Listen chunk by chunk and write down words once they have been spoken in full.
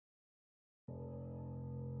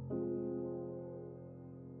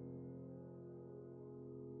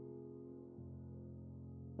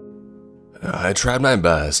I tried my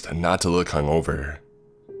best not to look hungover.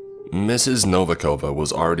 Mrs. Novikova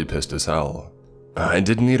was already pissed as hell. I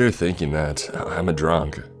didn't need her thinking that I'm a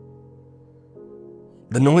drunk.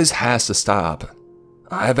 The noise has to stop.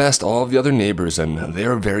 I've asked all of the other neighbors and they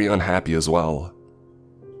are very unhappy as well.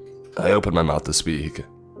 I opened my mouth to speak,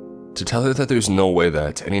 to tell her that there's no way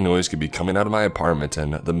that any noise could be coming out of my apartment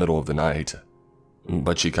in the middle of the night.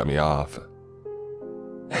 But she cut me off.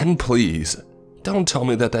 And please, don't tell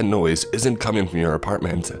me that that noise isn't coming from your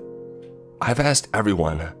apartment. I've asked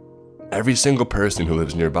everyone, every single person who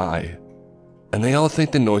lives nearby, and they all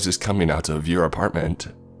think the noise is coming out of your apartment.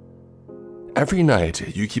 Every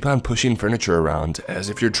night, you keep on pushing furniture around as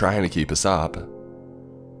if you're trying to keep us up.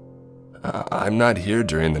 I'm not here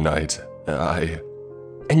during the night.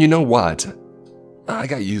 And you know what? I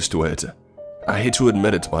got used to it. I hate to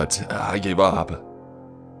admit it, but I gave up.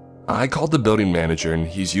 I called the building manager and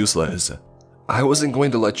he's useless. I wasn't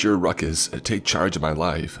going to let your ruckus take charge of my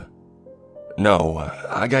life. No,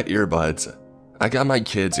 I got earbuds. I got my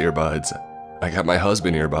kids' earbuds. I got my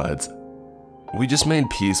husband earbuds. We just made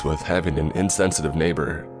peace with having an insensitive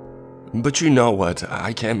neighbor. But you know what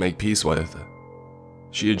I can't make peace with?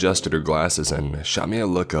 She adjusted her glasses and shot me a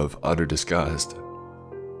look of utter disgust.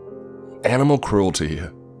 Animal cruelty.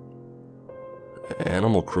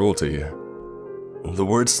 Animal cruelty. The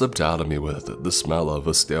word slipped out of me with the smell of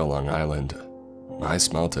a stale Long Island. I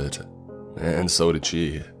smelt it, and so did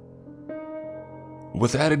she.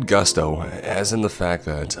 With added gusto, as in the fact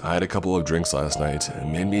that I had a couple of drinks last night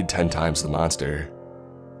and made me 10 times the monster,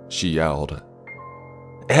 she yelled,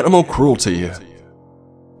 "Animal cruelty!"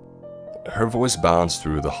 Her voice bounced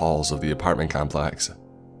through the halls of the apartment complex.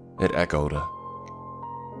 It echoed.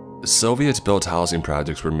 Soviet-built housing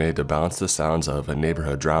projects were made to balance the sounds of a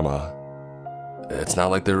neighborhood drama. It's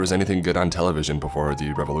not like there was anything good on television before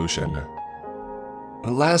the revolution.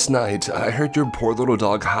 Last night, I heard your poor little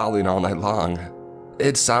dog howling all night long.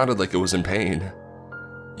 It sounded like it was in pain.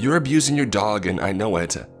 You're abusing your dog and I know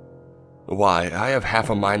it. Why, I have half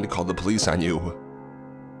a mind to call the police on you.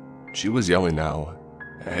 She was yelling now.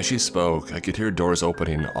 As she spoke, I could hear doors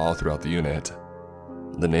opening all throughout the unit.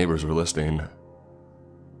 The neighbors were listening.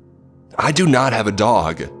 I do not have a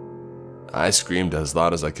dog! I screamed as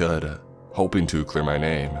loud as I could, hoping to clear my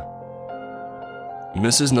name.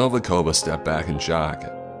 Mrs. Novikova stepped back in shock,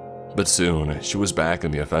 but soon she was back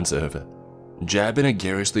in the offensive, jabbing a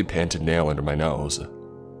garishly painted nail into my nose.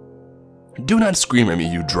 Do not scream at me,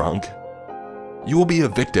 you drunk. You will be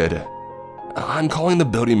evicted. I'm calling the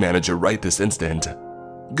building manager right this instant.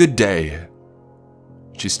 Good day.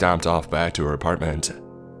 She stomped off back to her apartment.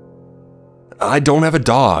 I don't have a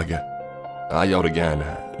dog, I yelled again,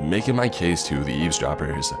 making my case to the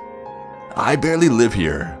eavesdroppers. I barely live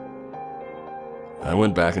here. I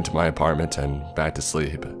went back into my apartment and back to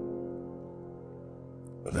sleep.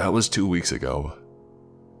 That was 2 weeks ago.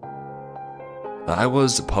 I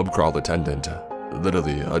was a pub crawl attendant,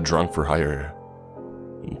 literally a drunk for hire.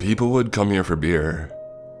 People would come here for beer.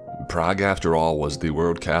 Prague, after all, was the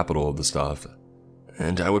world capital of the stuff,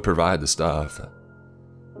 and I would provide the stuff.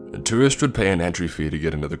 Tourists would pay an entry fee to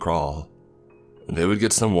get into the crawl. They would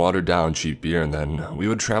get some watered-down cheap beer, and then we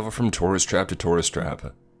would travel from tourist trap to tourist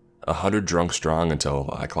trap, 100 drunk strong until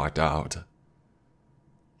I clocked out.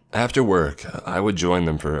 After work, I would join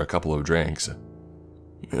them for a couple of drinks.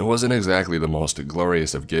 It wasn't exactly the most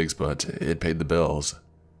glorious of gigs, but it paid the bills.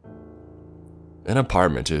 An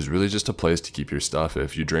apartment is really just a place to keep your stuff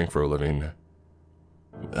if you drink for a living.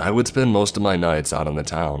 I would spend most of my nights out in the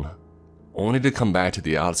town, only to come back to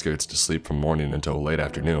the outskirts to sleep from morning until late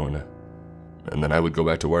afternoon, and then I would go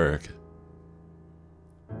back to work.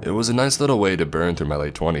 It was a nice little way to burn through my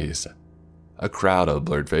late 20s. A crowd of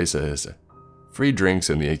blurred faces, free drinks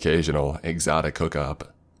and the occasional exotic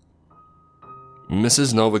hookup.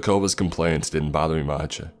 Mrs. Novikova's complaints didn't bother me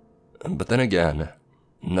much, but then again,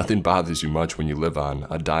 nothing bothers you much when you live on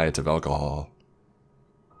a diet of alcohol.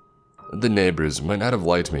 The neighbors might not have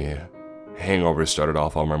liked me. Hangovers started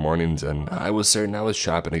off all my mornings, and I was certain I was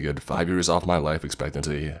chopping a good 5 years off my life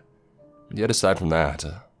expectancy. Yet aside from that,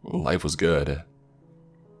 life was good.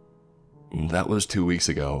 That was 2 weeks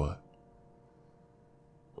ago.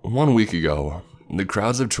 1 week ago, the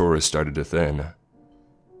crowds of tourists started to thin.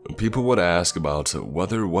 People would ask about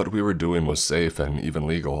whether what we were doing was safe and even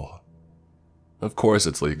legal. Of course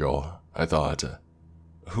it's legal, I thought.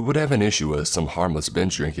 Who would have an issue with some harmless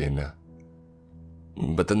binge drinking?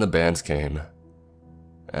 But then the bans came.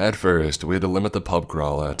 At first, we had to limit the pub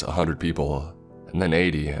crawl at 100 people, and then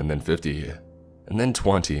 80, and then 50, and then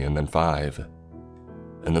 20, and then 5.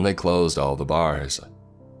 And then they closed all the bars.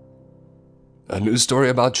 A news story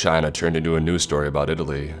about China turned into a news story about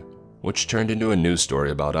Italy, which turned into a news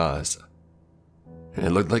story about us.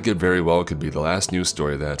 It looked like it very well could be the last news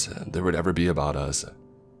story that there would ever be about us,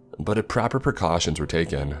 but if proper precautions were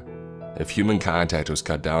taken, if human contact was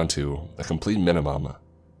cut down to a complete minimum,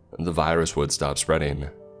 the virus would stop spreading.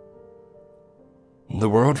 The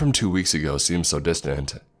world from 2 weeks ago seemed so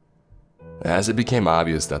distant. As it became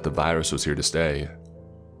obvious that the virus was here to stay,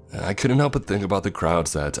 I couldn't help but think about the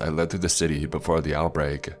crowds that I led through the city before the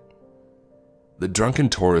outbreak. The drunken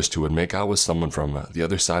tourist who would make out with someone from the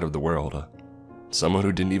other side of the world, someone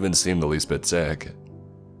who didn't even seem the least bit sick.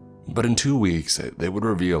 But in 2 weeks, they would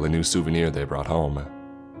reveal a new souvenir they brought home,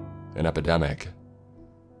 an epidemic.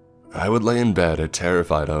 I would lay in bed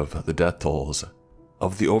terrified of the death tolls,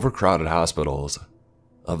 of the overcrowded hospitals,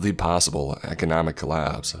 of the possible economic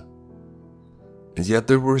collapse. Yet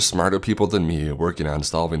there were smarter people than me working on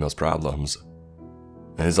solving those problems.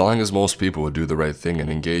 As long as most people would do the right thing and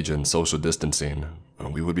engage in social distancing,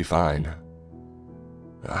 we would be fine.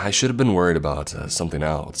 I should have been worried about something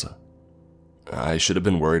else. I should have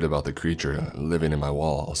been worried about the creature living in my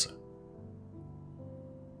walls.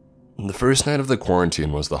 The first night of the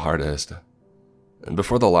quarantine was the hardest.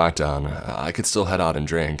 Before the lockdown, I could still head out and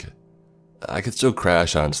drink. I could still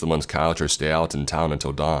crash on someone's couch or stay out in town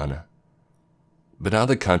until dawn. But now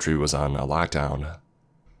the country was on a lockdown.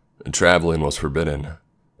 Traveling was forbidden,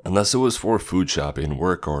 unless it was for food shopping,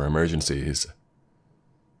 work, or emergencies.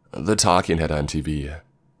 The talking head on TV,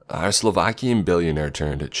 our Slovakian billionaire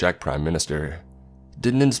turned Czech prime minister,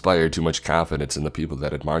 didn't inspire too much confidence in the people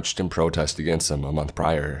that had marched in protest against him a month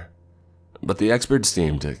prior. But the experts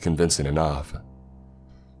seemed convincing enough.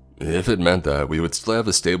 If it meant that we would still have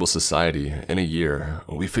a stable society in a year,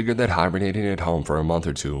 we figured that hibernating at home for a month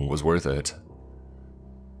or two was worth it.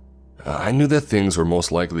 I knew that things were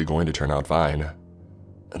most likely going to turn out fine,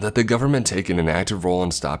 that the government taking an active role in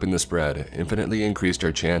stopping the spread infinitely increased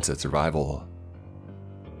our chance at survival.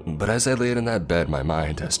 But as I laid in that bed, my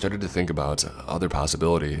mind started to think about other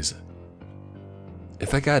possibilities.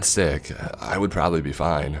 If I got sick, I would probably be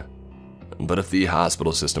fine. But if the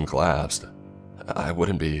hospital system collapsed, I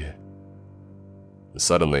wouldn't be.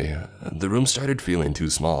 Suddenly, the room started feeling too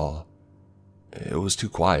small. It was too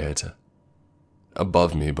quiet.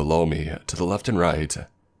 Above me, below me, to the left and right,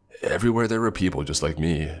 everywhere there were people just like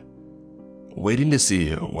me, waiting to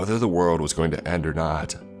see whether the world was going to end or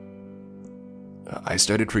not. I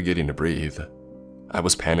started forgetting to breathe. I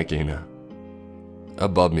was panicking.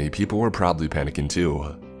 Above me, people were probably panicking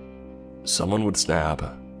too. Someone would snap.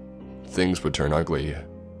 Things would turn ugly.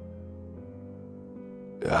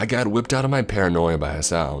 I got whipped out of my paranoia by a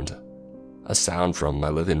sound from my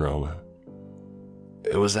living room.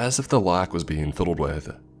 It was as if the lock was being fiddled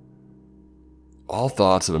with. All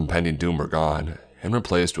thoughts of impending doom were gone and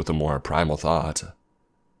replaced with a more primal thought.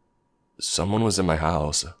 Someone was in my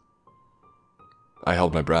house. I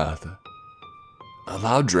held my breath. A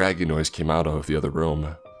loud dragging noise came out of the other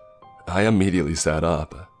room. I immediately sat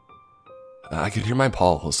up. I could hear my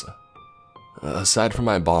pulse. Aside from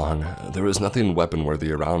my bong, there was nothing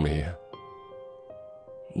weapon-worthy around me.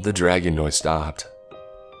 The dragging noise stopped.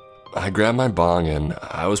 I grabbed my bong and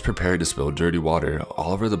I was prepared to spill dirty water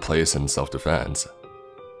all over the place in self-defense.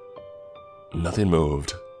 Nothing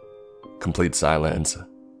moved. Complete silence.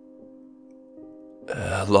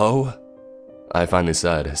 "Hello?" I finally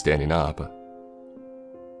said, standing up.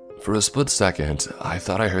 For a split second, I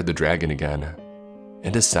thought I heard the dragging again,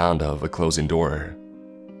 and a sound of a closing door.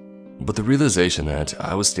 But the realization that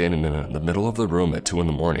I was standing in the middle of the room at 2 in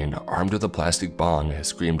the morning, armed with a plastic bong,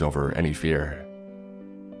 screamed over any fear.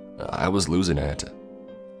 I was losing it.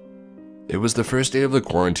 It was the first day of the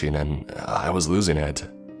quarantine and I was losing it.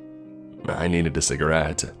 I needed a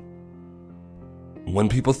cigarette. When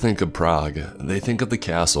people think of Prague, they think of the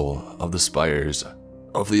castle, of the spires,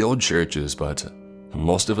 of the old churches, but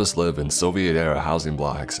most of us live in Soviet-era housing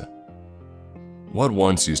blocks. What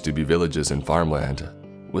once used to be villages and farmland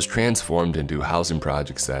was transformed into housing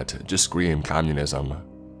projects that just scream communism.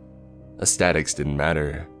 Aesthetics didn't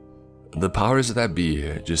matter. The powers that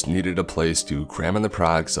be just needed a place to cram in the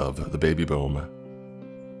products of the baby boom.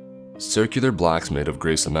 Circular blocks made of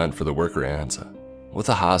gray cement for the worker ants, with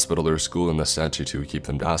a hospital or school in the center to keep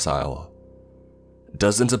them docile.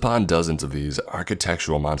 Dozens upon dozens of these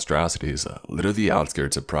architectural monstrosities litter the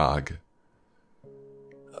outskirts of Prague.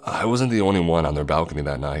 I wasn't the only one on their balcony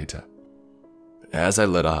that night. As I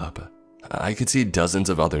lit up, I could see dozens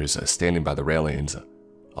of others standing by the railings,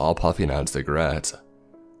 all puffing on cigarettes,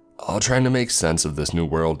 all trying to make sense of this new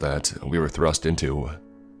world that we were thrust into.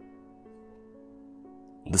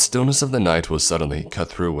 The stillness of the night was suddenly cut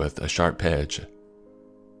through with a sharp pitch.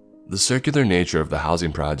 The circular nature of the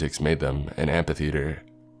housing projects made them an amphitheater.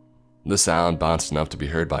 The sound bounced enough to be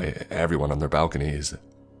heard by everyone on their balconies.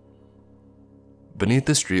 Beneath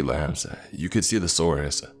the street lamps, you could see the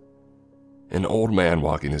source. An old man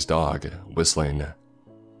walking his dog, whistling.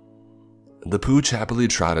 The pooch happily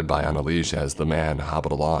trotted by on a leash as the man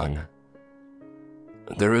hobbled along.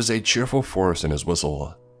 There was a cheerful force in his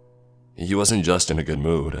whistle. He wasn't just in a good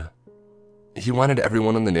mood. He wanted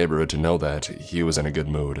everyone in the neighborhood to know that he was in a good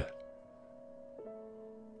mood.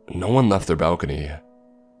 No one left their balcony.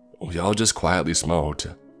 We all just quietly smoked,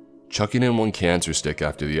 chucking in one cancer stick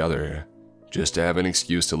after the other, just to have an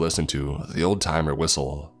excuse to listen to the old-timer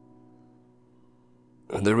whistle.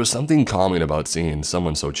 There was something calming about seeing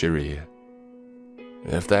someone so cheery.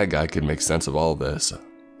 If that guy could make sense of all this,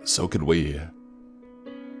 so could we.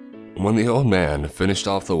 When the old man finished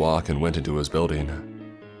off the walk and went into his building,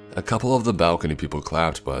 a couple of the balcony people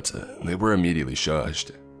clapped, but they were immediately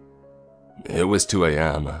shushed. It was 2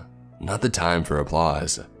 a.m., not the time for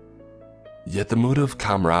applause. Yet the mood of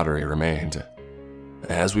camaraderie remained.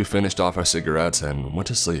 As we finished off our cigarettes and went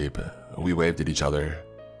to sleep, we waved at each other.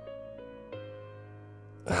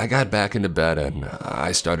 I got back into bed and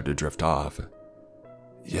I started to drift off.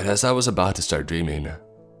 Yet as I was about to start dreaming,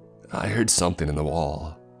 I heard something in the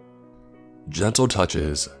wall. Gentle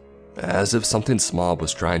touches, as if something small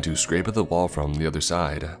was trying to scrape at the wall from the other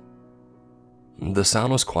side. The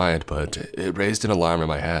sound was quiet, but it raised an alarm in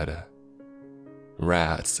my head.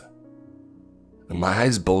 Rats. My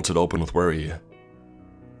eyes bolted open with worry.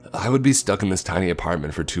 I would be stuck in this tiny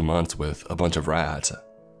apartment for 2 months with a bunch of rats.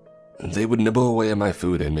 They would nibble away at my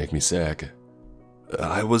food and make me sick.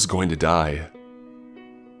 I was going to die.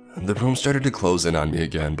 The room started to close in on me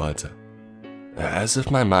again, but as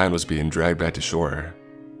if my mind was being dragged back to shore,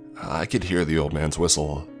 I could hear the old man's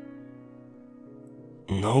whistle.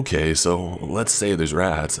 Okay, so let's say there's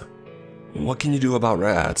rats. What can you do about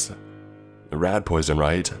rats? Rat poison,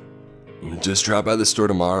 right? Just drop by the store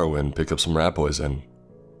tomorrow and pick up some rat poison.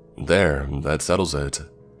 There, that settles it.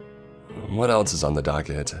 What else is on the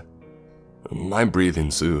docket? My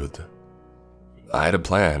breathing soothed. I had a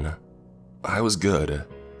plan. I was good.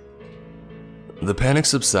 The panic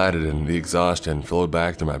subsided and the exhaustion flowed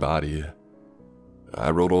back through my body. I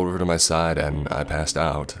rolled over to my side and I passed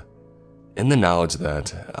out, in the knowledge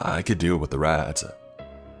that I could deal with the rats.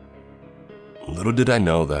 Little did I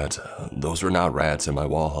know that those were not rats in my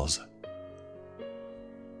walls.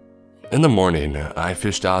 In the morning, I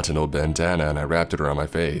fished out an old bandana and I wrapped it around my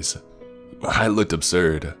face. I looked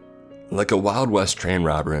absurd, like a Wild West train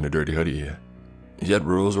robber in a dirty hoodie. Yet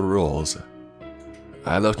rules were rules.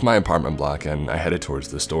 I left my apartment block and I headed towards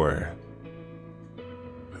the store.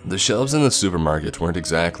 The shelves in the supermarket weren't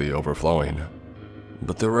exactly overflowing,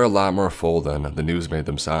 but they were a lot more full than the news made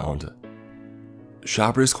them sound.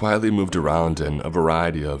 Shoppers quietly moved around in a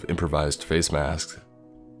variety of improvised face masks.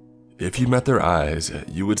 If you met their eyes,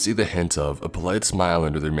 you would see the hint of a polite smile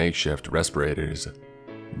under their makeshift respirators,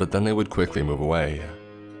 but then they would quickly move away,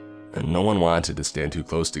 and no one wanted to stand too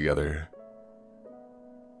close together.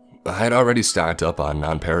 I had already stocked up on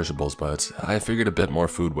non-perishables, but I figured a bit more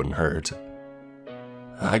food wouldn't hurt.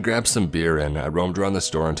 I grabbed some beer and I roamed around the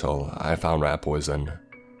store until I found rat poison.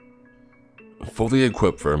 Fully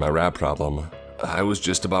equipped for my rat problem, I was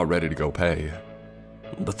just about ready to go pay.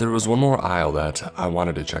 But there was one more aisle that I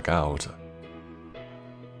wanted to check out.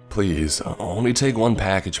 Please, only take 1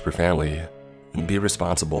 package per family. Be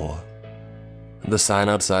responsible. The sign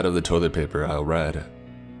outside of the toilet paper aisle read.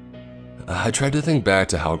 I tried to think back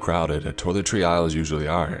to how crowded toiletry aisles usually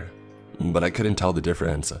are, but I couldn't tell the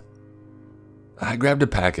difference. I grabbed a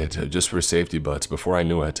packet just for safety, but before I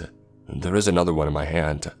knew it, there was another one in my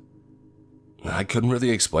hand. I couldn't really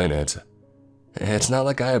explain it. It's not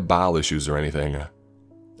like I have bowel issues or anything.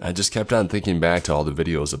 I just kept on thinking back to all the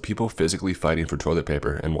videos of people physically fighting for toilet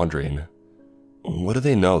paper and wondering, what do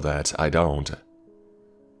they know that I don't?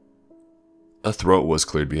 A throat was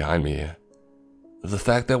cleared behind me. The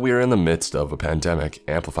fact that we were in the midst of a pandemic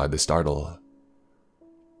amplified the startle.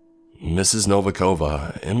 Mrs.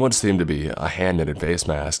 Novikova, in what seemed to be a hand-knitted face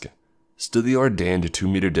mask, stood the ordained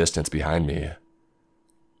 2-meter distance behind me.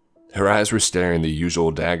 Her eyes were staring the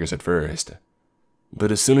usual daggers at first,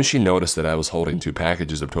 but as soon as she noticed that I was holding 2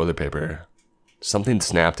 packages of toilet paper, something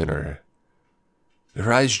snapped in her.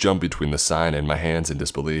 Her eyes jumped between the sign and my hands in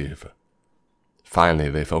disbelief. Finally,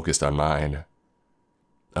 they focused on mine.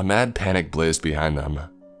 A mad panic blazed behind them,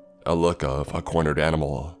 a look of a cornered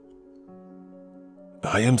animal.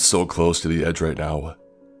 I am so close to the edge right now.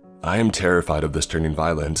 I am terrified of this turning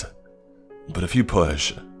violent, but if you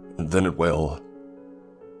push, then it will.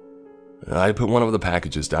 I put one of the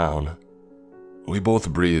packages down. We both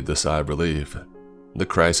breathed a sigh of relief. The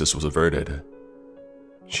crisis was averted.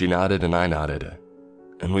 She nodded and I nodded,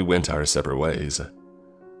 and we went our separate ways.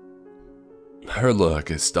 Her look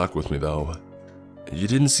stuck with me though. You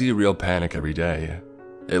didn't see real panic every day,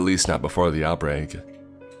 at least not before the outbreak.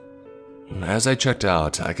 As I checked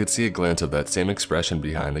out, I could see a glint of that same expression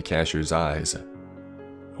behind the cashier's eyes.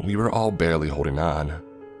 We were all barely holding on.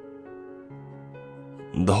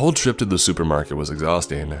 The whole trip to the supermarket was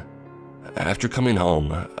exhausting. After coming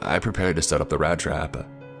home, I prepared to set up the rat trap.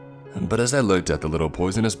 But as I looked at the little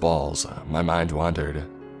poisonous balls, my mind wandered.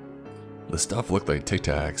 The stuff looked like Tic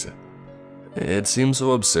Tacs. It seemed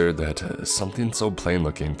so absurd that something so plain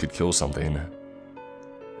looking could kill something.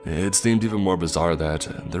 It seemed even more bizarre that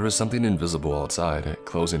there was something invisible outside,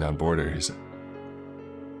 closing on borders.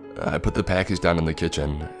 I put the package down in the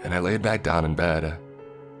kitchen, and I laid back down in bed.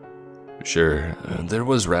 Sure, there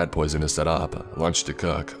was rat poison to set up, lunch to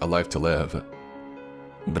cook, a life to live.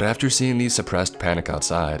 But after seeing the suppressed panic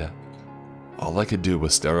outside, all I could do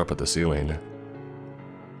was stare up at the ceiling.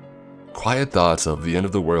 Quiet thoughts of the end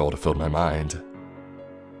of the world filled my mind.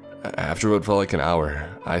 After what felt like an hour,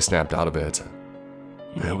 I snapped out of it.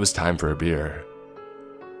 It was time for a beer.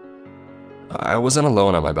 I wasn't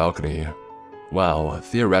alone on my balcony. Well,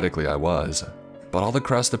 theoretically I was, but all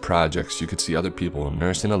across the projects you could see other people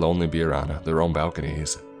nursing a lonely beer on their own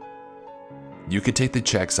balconies. You could take the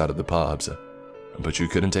checks out of the pubs, but you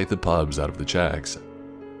couldn't take the pubs out of the checks.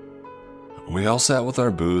 We all sat with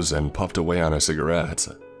our booze and puffed away on our cigarettes.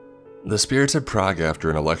 The spirits of Prague after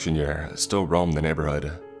an election year still roamed the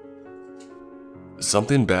neighborhood.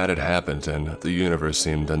 Something bad had happened and the universe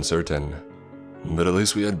seemed uncertain, but at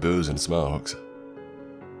least we had booze and smokes.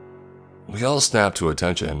 We all snapped to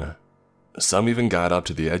attention. Some even got up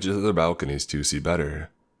to the edges of their balconies to see better.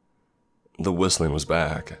 The whistling was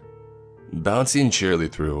back, bouncing cheerily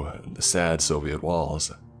through the sad Soviet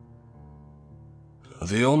walls.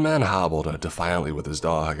 The old man hobbled defiantly with his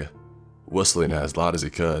dog, whistling as loud as he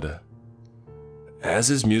could. As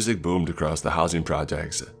his music boomed across the housing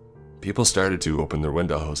projects, people started to open their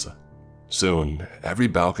windows. Soon, every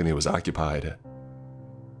balcony was occupied.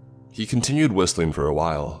 He continued whistling for a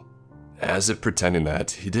while, as if pretending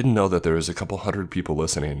that he didn't know that there was a couple hundred people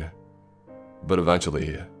listening. But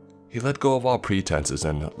eventually, he let go of all pretenses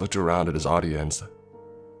and looked around at his audience.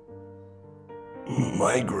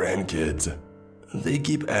 My grandkids, they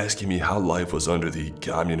keep asking me how life was under the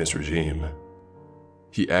communist regime.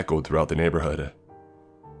 He echoed throughout the neighborhood.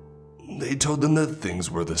 They told them that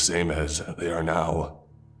things were the same as they are now.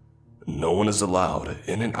 No one is allowed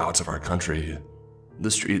in and out of our country.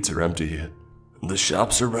 The streets are empty. The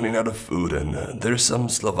shops are running out of food, and there's some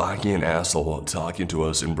Slovakian asshole talking to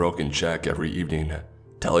us in broken Czech every evening,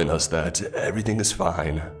 telling us that everything is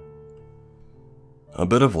fine. A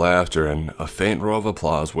bit of laughter and a faint roar of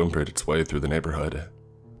applause whimpered its way through the neighborhood.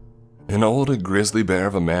 An old grizzly bear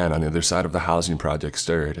of a man on the other side of the housing project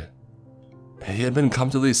stirred. He had been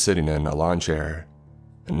comfortably sitting in a lawn chair,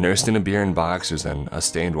 nursing a beer in boxers and a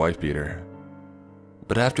stained wife beater.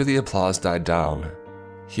 But after the applause died down,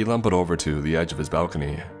 he lumbered over to the edge of his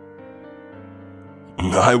balcony.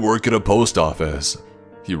 I work at a post office,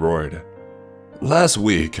 he roared. Last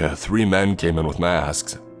week, 3 men came in with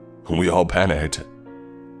masks. We all panicked.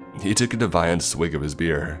 He took a defiant swig of his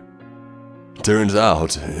beer. Turns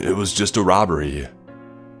out, it was just a robbery.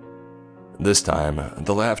 This time,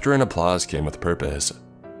 the laughter and applause came with purpose.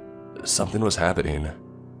 Something was happening.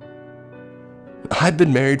 I'd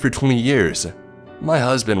been married for 20 years. My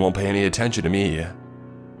husband won't pay any attention to me.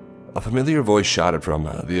 A familiar voice shouted from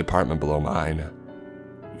the apartment below mine.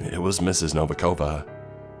 It was Mrs. Novikova.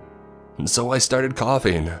 And so I started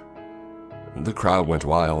coughing. The crowd went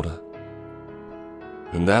wild.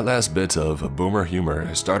 And that last bit of boomer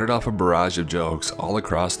humor started off a barrage of jokes all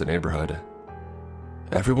across the neighborhood.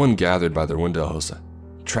 Everyone gathered by their windows,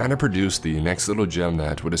 trying to produce the next little gem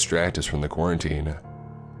that would distract us from the quarantine.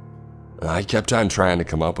 I kept on trying to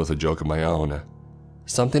come up with a joke of my own,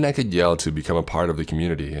 something I could yell to become a part of the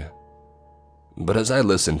community. But as I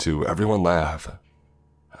listened to everyone laugh,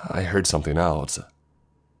 I heard something else.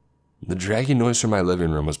 The dragging noise from my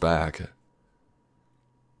living room was back.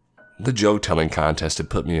 The joke-telling contest had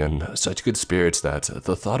put me in such good spirits that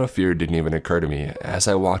the thought of fear didn't even occur to me as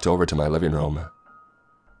I walked over to my living room.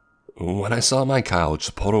 When I saw my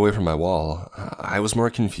couch pulled away from my wall, I was more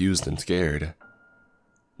confused than scared.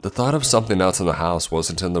 The thought of something else in the house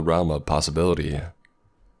wasn't in the realm of possibility.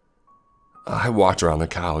 I walked around the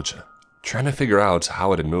couch, trying to figure out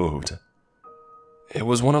how it had moved. It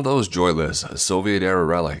was one of those joyless Soviet-era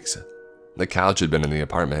relics. The couch had been in the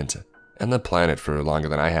apartment and the planet for longer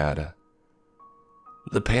than I had.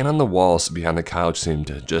 The paint on the walls behind the couch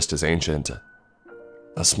seemed just as ancient.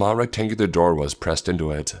 A small rectangular door was pressed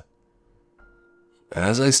into it.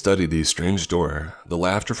 As I studied the strange door, the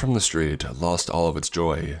laughter from the street lost all of its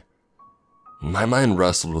joy. My mind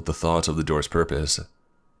wrestled with the thought of the door's purpose,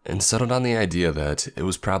 and settled on the idea that it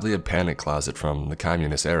was probably a panic closet from the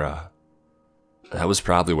communist era. That was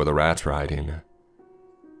probably where the rats were hiding.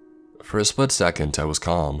 For a split second, I was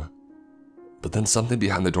calm, but then something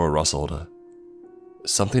behind the door rustled.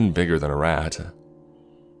 Something bigger than a rat.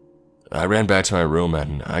 I ran back to my room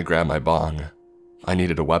and I grabbed my bong. I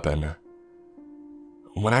needed a weapon.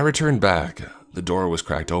 When I returned back, the door was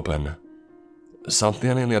cracked open. Something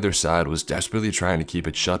on the other side was desperately trying to keep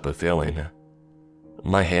it shut but failing.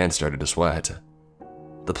 My hand started to sweat.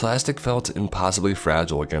 The plastic felt impossibly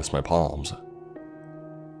fragile against my palms.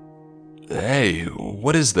 "Hey,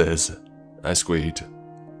 what is this?" I squeaked.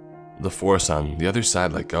 The force on the other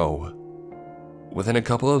side let go. Within a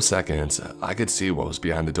couple of seconds, I could see what was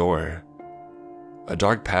behind the door. A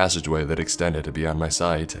dark passageway that extended beyond my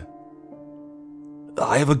sight.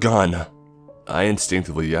 "I have a gun!" I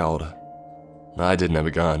instinctively yelled. I didn't have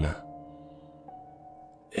a gun.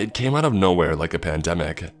 It came out of nowhere like a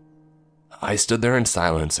pandemic. I stood there in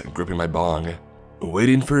silence, gripping my bong,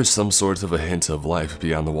 waiting for some sort of a hint of life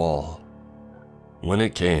beyond the wall. When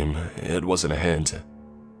it came, it wasn't a hint.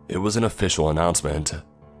 It was an official announcement.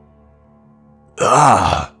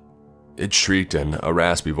 "Ah!" It shrieked in a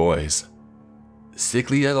raspy voice.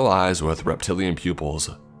 Sickly yellow eyes with reptilian pupils,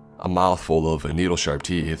 a mouth full of needle-sharp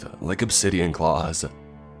teeth like obsidian claws.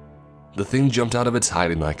 The thing jumped out of its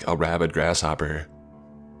hiding like a rabid grasshopper.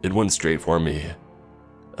 It went straight for me.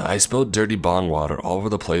 I spilled dirty bong water all over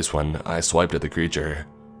the place when I swiped at the creature.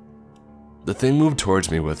 The thing moved towards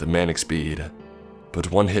me with manic speed,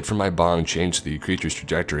 but one hit from my bong changed the creature's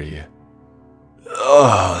trajectory.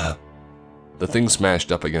 Ugh! The thing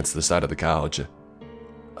smashed up against the side of the couch.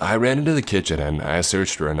 I ran into the kitchen and I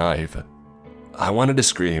searched for a knife. I wanted to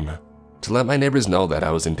scream, to let my neighbors know that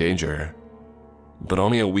I was in danger, but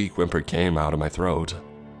only a weak whimper came out of my throat.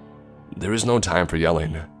 There was no time for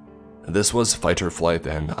yelling. This was fight or flight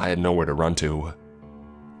and I had nowhere to run to.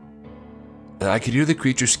 I could hear the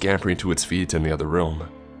creature scampering to its feet in the other room.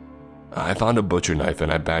 I found a butcher knife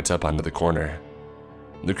and I backed up onto the corner.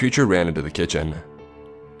 The creature ran into the kitchen.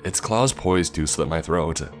 Its claws poised to slit my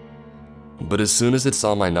throat. But as soon as it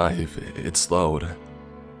saw my knife, it slowed.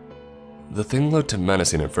 The thing looked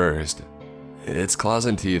menacing at first. Its claws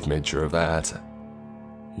and teeth made sure of that.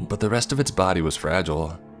 But the rest of its body was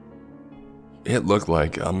fragile. It looked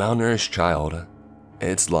like a malnourished child,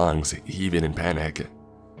 its lungs heaving in panic.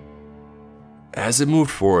 As it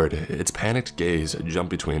moved forward, its panicked gaze jumped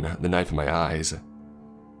between the knife and my eyes.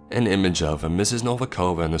 An image of Mrs.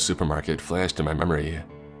 Novikova in the supermarket flashed in my memory.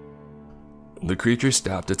 The creature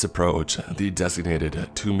stopped its approach, the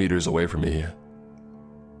designated 2 meters away from me.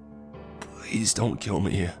 "Please don't kill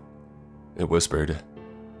me," it whispered.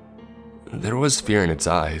 There was fear in its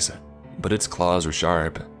eyes, but its claws were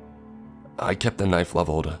sharp. I kept the knife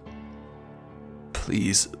leveled.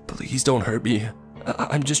 Please don't hurt me.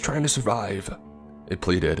 I'm just trying to survive," it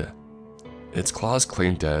pleaded. Its claws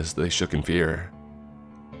clinked as they shook in fear.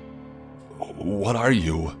 "What are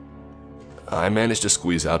you?" I managed to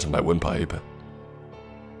squeeze out of my windpipe.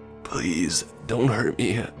 "Please, don't hurt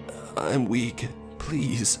me. I'm weak.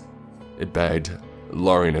 Please," it begged,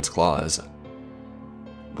 lowering its claws.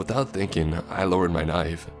 Without thinking, I lowered my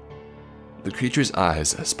knife. The creature's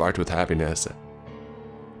eyes sparkled with happiness.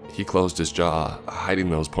 He closed his jaw, hiding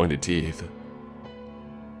those pointed teeth.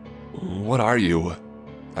 "What are you?"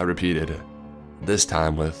 I repeated, this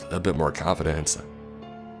time with a bit more confidence.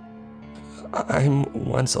 "I'm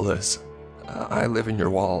Wenceslas. I live in your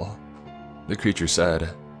wall," the creature said.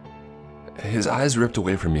 His eyes ripped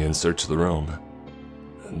away from me and searched the room.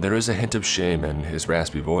 There was a hint of shame in his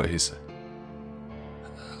raspy voice.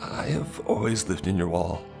 "I have always lived in your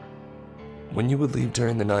wall. When you would leave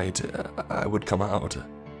during the night, I would come out.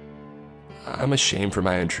 I'm ashamed for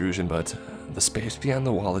my intrusion, but the space beyond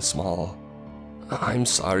the wall is small. I'm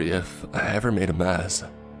sorry if I ever made a mess."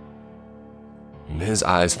 His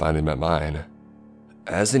eyes finally met mine.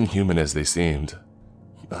 As inhuman as they seemed,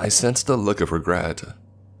 I sensed a look of regret.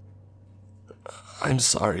 I'm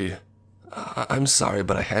sorry,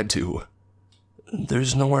 but I had to.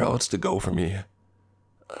 There's nowhere else to go for me.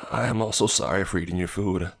 I am also sorry for eating your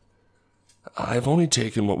food. I've only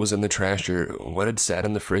taken what was in the trash or what had sat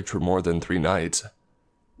in the fridge for more than 3 nights,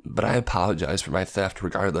 but I apologize for my theft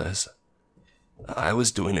regardless. I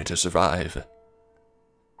was doing it to survive.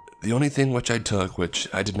 The only thing which I took, which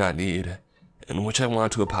I did not need, and which I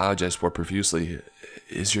want to apologize for profusely,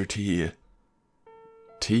 is your tea."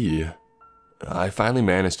 "Tea?" I finally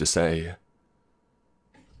managed to say.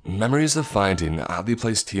 Memories of finding oddly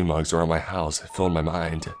placed tea mugs around my house filled my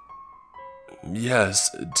mind.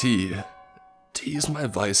 Yes, tea. Tea is my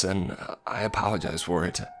vice and I apologize for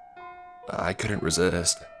it. I couldn't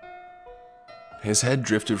resist. His head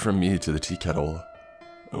drifted from me to the tea kettle.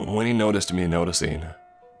 When he noticed me noticing,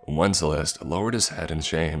 Wenceslas lowered his head in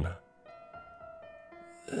shame.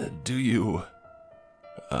 Do you...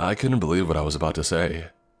 I couldn't believe what I was about to say.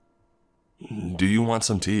 Do you want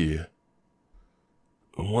some tea?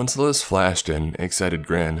 Wenceslas flashed an excited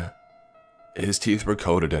grin. His teeth were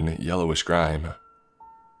coated in yellowish grime.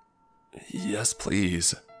 Yes,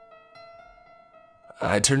 please.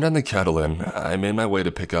 I turned on the kettle and I made my way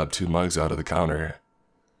to pick up 2 mugs out of the counter.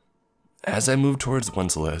 As I moved towards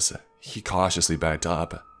Wenceslas, he cautiously backed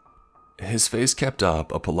up. His face kept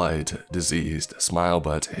up a polite, diseased smile,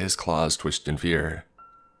 but his claws twitched in fear.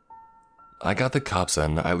 I got the cups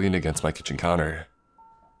and I leaned against my kitchen counter.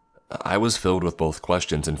 I was filled with both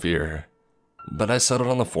questions and fear, but I settled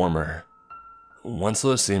on the former.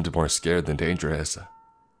 Wenceslas seemed more scared than dangerous.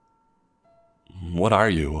 What are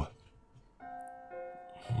you?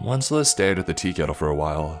 Wenceslas stared at the tea kettle for a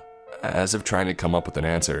while, as if trying to come up with an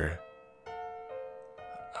answer.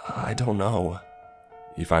 I don't know,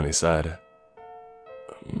 he finally said.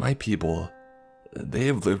 My people, they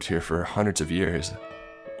have lived here for hundreds of years.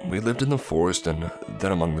 We lived in the forest and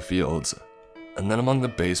then among the fields, and then among the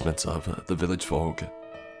basements of the village folk.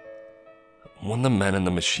 When the men and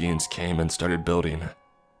the machines came and started building,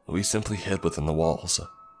 we simply hid within the walls,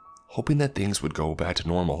 hoping that things would go back to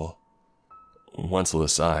normal.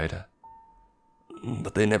 Wenceslas sighed.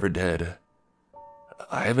 But they never did.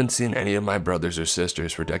 I haven't seen any of my brothers or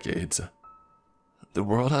sisters for decades. The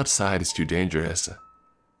world outside is too dangerous.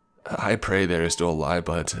 I pray they are still alive,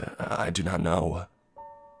 but I do not know.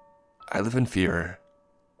 I live in fear.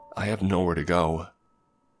 I have nowhere to go.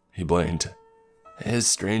 He blinked, his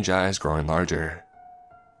strange eyes growing larger.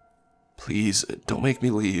 Please, don't make me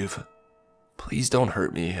leave. Please don't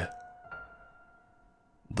hurt me.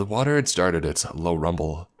 The water had started its low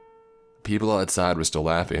rumble. People outside were still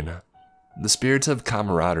laughing. The spirits of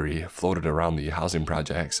camaraderie floated around the housing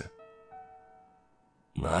projects.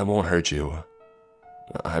 I won't hurt you.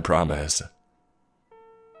 I promise.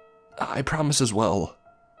 I promise as well.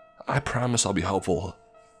 I promise I'll be helpful.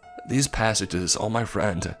 These passages, oh my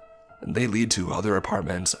friend, they lead to other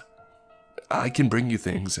apartments. I can bring you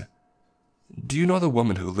things. Do you know the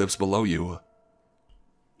woman who lives below you?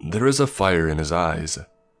 There is a fire in his eyes,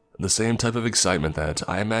 the same type of excitement that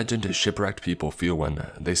I imagined shipwrecked people feel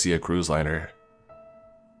when they see a cruise liner.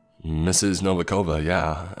 Mrs. Novikova,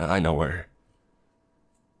 yeah, I know her.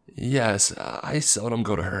 Yes, I seldom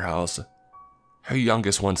go to her house. Her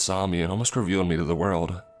youngest once saw me and almost revealed me to the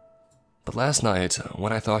world. But last night,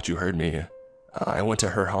 when I thought you heard me, I went to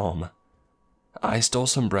her home. I stole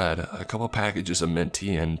some bread, a couple packages of mint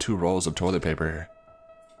tea, and 2 rolls of toilet paper.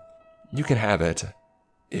 You can have it.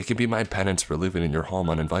 It can be my penance for living in your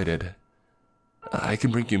home uninvited. I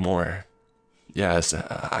can bring you more. Yes,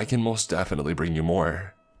 I can most definitely bring you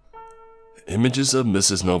more. Images of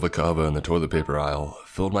Mrs. Novikova in the toilet paper aisle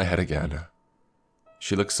filled my head again.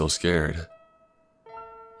 She looked so scared.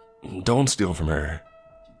 Don't steal from her.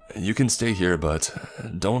 You can stay here, but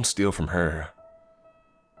don't steal from her.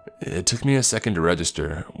 It took me a second to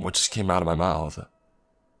register what just came out of my mouth.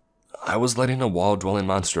 I was letting a wall-dwelling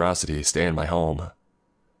monstrosity stay in my home.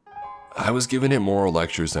 I was giving it moral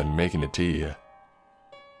lectures and making it tea.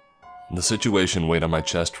 The situation weighed on my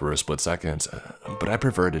chest for a split second, but I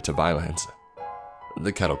preferred it to violence.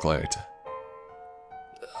 The kettle clicked.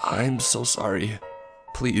 I'm so sorry.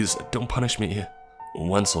 Please, don't punish me.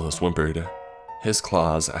 Wenceslas whimpered, his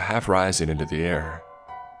claws half rising into the air.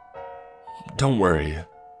 Don't worry.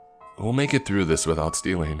 We'll make it through this without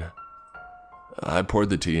stealing. I poured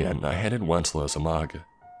the tea and I handed Wenceslas a mug.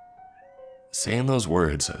 Saying those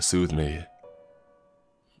words soothed me.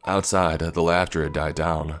 Outside, the laughter had died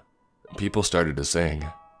down. People started to sing.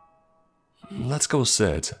 Let's go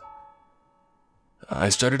sit. I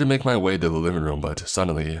started to make my way to the living room, but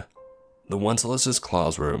suddenly, the Wenceslas's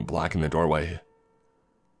claws were blocking the doorway.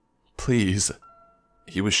 Please.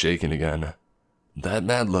 He was shaking again, that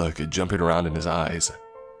mad look jumping around in his eyes.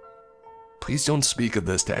 Please don't speak of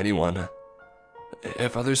this to anyone.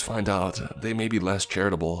 If others find out, they may be less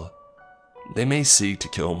charitable. They may seek to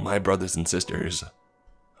kill my brothers and sisters.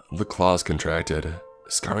 The claws contracted,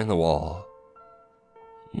 scarring the wall.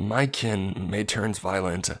 My kin may turn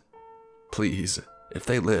violent. Please, if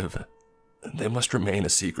they live, they must remain a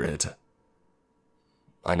secret.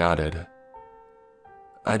 I nodded.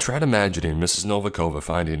 I tried imagining Mrs. Novikova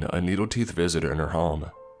finding a needle-teeth visitor in her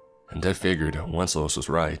home, and I figured Wenceslas was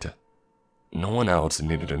right. No one else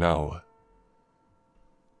needed to know.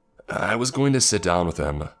 I was going to sit down with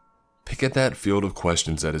him, pick at that field of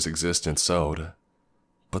questions that his existence sowed,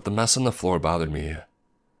 but the mess on the floor bothered me.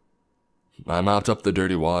 I mopped up the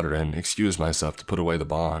dirty water and excused myself to put away the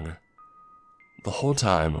bong. The whole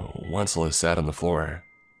time, Wenceslas sat on the floor,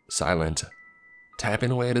 silent,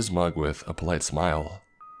 tapping away at his mug with a polite smile.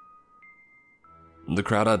 The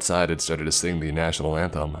crowd outside had started to sing the national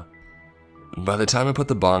anthem. By the time I put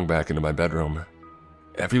the bong back into my bedroom,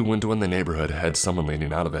 every window in the neighborhood had someone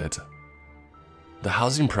leaning out of it. The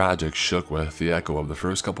housing project shook with the echo of the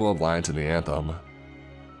first couple of lines in the anthem.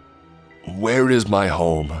 "Where is my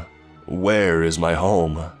home? Where is my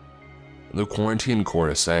home?" The quarantine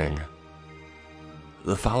chorus sang.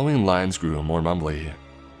 The following lines grew more mumbly.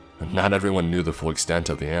 Not everyone knew the full extent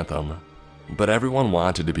of the anthem, but everyone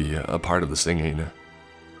wanted to be a part of the singing.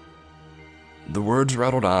 The words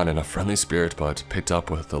rattled on in a friendly spirit but picked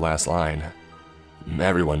up with the last line.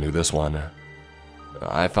 Everyone knew this one.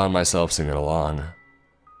 I found myself singing along.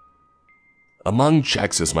 "Among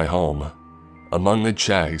Czechs is my home. Among the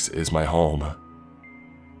Czechs is my home."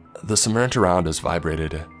 The cement around us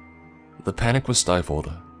vibrated. The panic was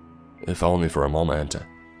stifled, if only for a moment.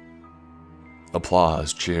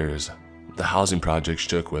 Applause, cheers. The housing project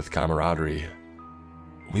shook with camaraderie.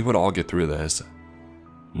 We would all get through this.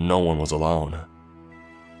 No one was alone.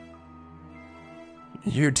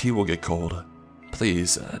 "Your tea will get cold.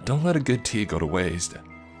 Please, don't let a good tea go to waste."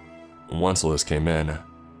 Wenceslas came in,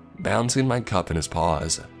 balancing my cup in his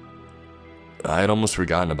paws. I had almost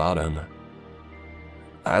forgotten about him.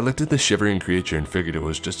 I looked at the shivering creature and figured it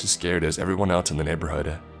was just as scared as everyone else in the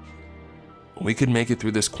neighborhood. We could make it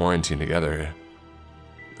through this quarantine together.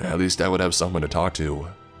 At least I would have someone to talk to.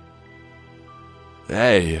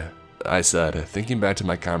 "Hey," I said, thinking back to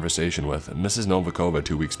my conversation with Mrs. Novikova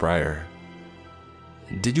 2 weeks prior.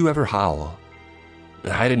 "Did you ever howl? I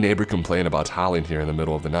had a neighbor complain about howling here in the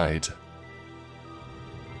middle of the night."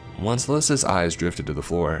 Wenceslas's eyes drifted to the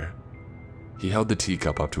floor. He held the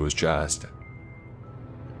teacup up to his chest.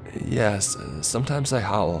 "Yes, sometimes I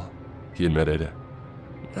howl," he admitted.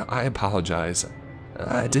 "I apologize.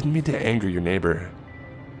 I didn't mean to anger your neighbor.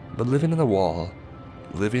 But living in the wall,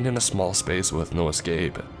 living in a small space with no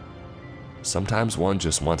escape, sometimes one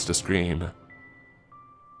just wants to scream."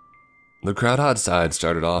 The crowd outside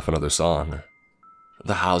started off another song.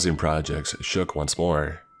 The housing projects shook once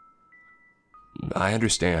more. "I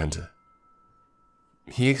understand."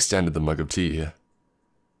 He extended the mug of tea.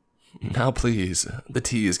 "Now please, the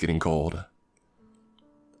tea is getting cold."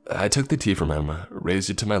 I took the tea from him, raised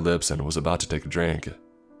it to my lips, and was about to take a drink.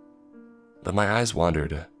 But my eyes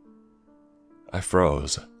wandered. I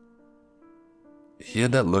froze. He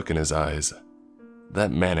had that look in his eyes,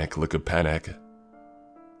 that manic look of panic.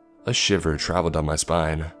 A shiver traveled down my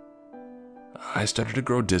spine. I started to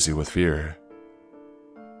grow dizzy with fear.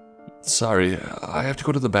 "Sorry, I have to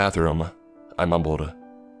go to the bathroom," I mumbled.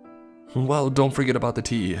 "Well, don't forget about the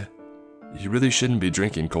tea. You really shouldn't be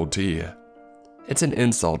drinking cold tea. It's an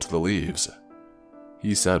insult to the leaves,"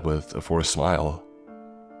 he said with a forced smile.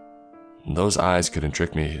 Those eyes couldn't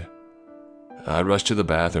trick me. I rushed to the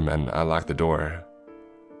bathroom and I locked the door.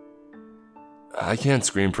 I can't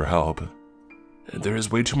scream for help. There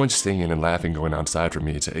is way too much singing and laughing going outside for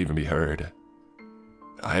me to even be heard.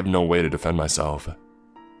 I have no way to defend myself.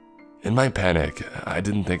 In my panic, I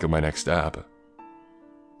didn't think of my next step.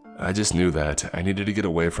 I just knew that I needed to get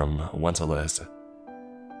away from Wenceslas.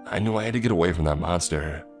 I knew I had to get away from that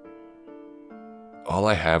monster. All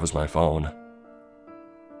I had was my phone.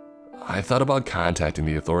 I thought about contacting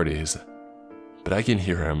the authorities, but I can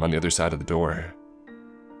hear him on the other side of the door.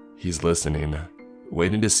 He's listening,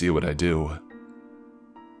 waiting to see what I do.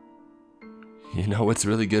 "You know what's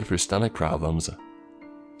really good for stomach problems?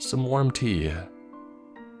 Some warm tea,"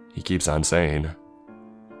 he keeps on saying.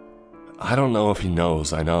 I don't know if he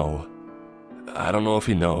knows, I know. I don't know if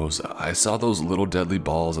he knows. I saw those little deadly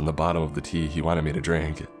balls on the bottom of the tea he wanted me to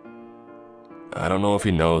drink. I don't know if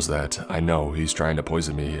he knows that I know he's trying to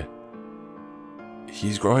poison me.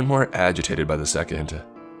 He's growing more agitated by the second.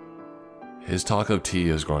 His talk of tea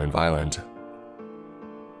is growing violent.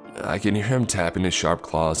 I can hear him tapping his sharp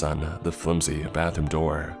claws on the flimsy bathroom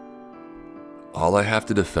door. All I have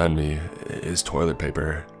to defend me is toilet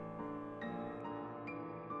paper.